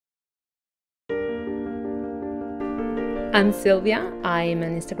I'm Silvia. I'm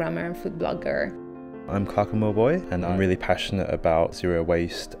an Instagrammer and food blogger. I'm ClerkenwellBoy, and I'm really passionate about zero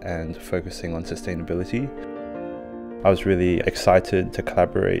waste and focusing on sustainability. I was really excited to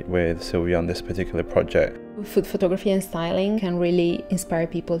collaborate with Silvia on this particular project. Food photography and styling can really inspire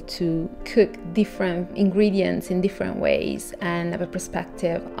people to cook different ingredients in different ways and have a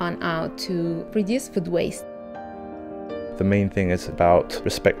perspective on how to reduce food waste. The main thing is about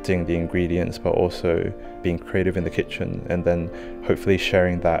respecting the ingredients, but also being creative in the kitchen, and then hopefully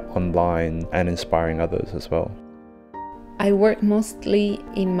sharing that online and inspiring others as well. I work mostly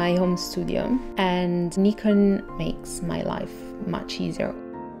in my home studio, and Nikon makes my life much easier.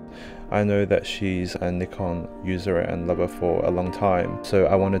 I know that she's a Nikon user and lover for a long time, so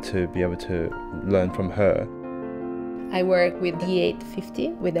I wanted to be able to learn from her. I work with the 850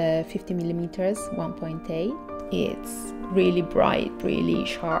 with a 50mm 1.8. It's really bright, really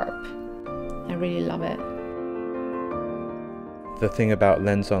sharp. I really love it. The thing about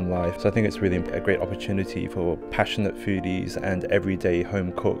Lens on Life, so I think it's really a great opportunity for passionate foodies and everyday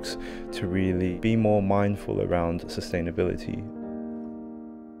home cooks to really be more mindful around sustainability.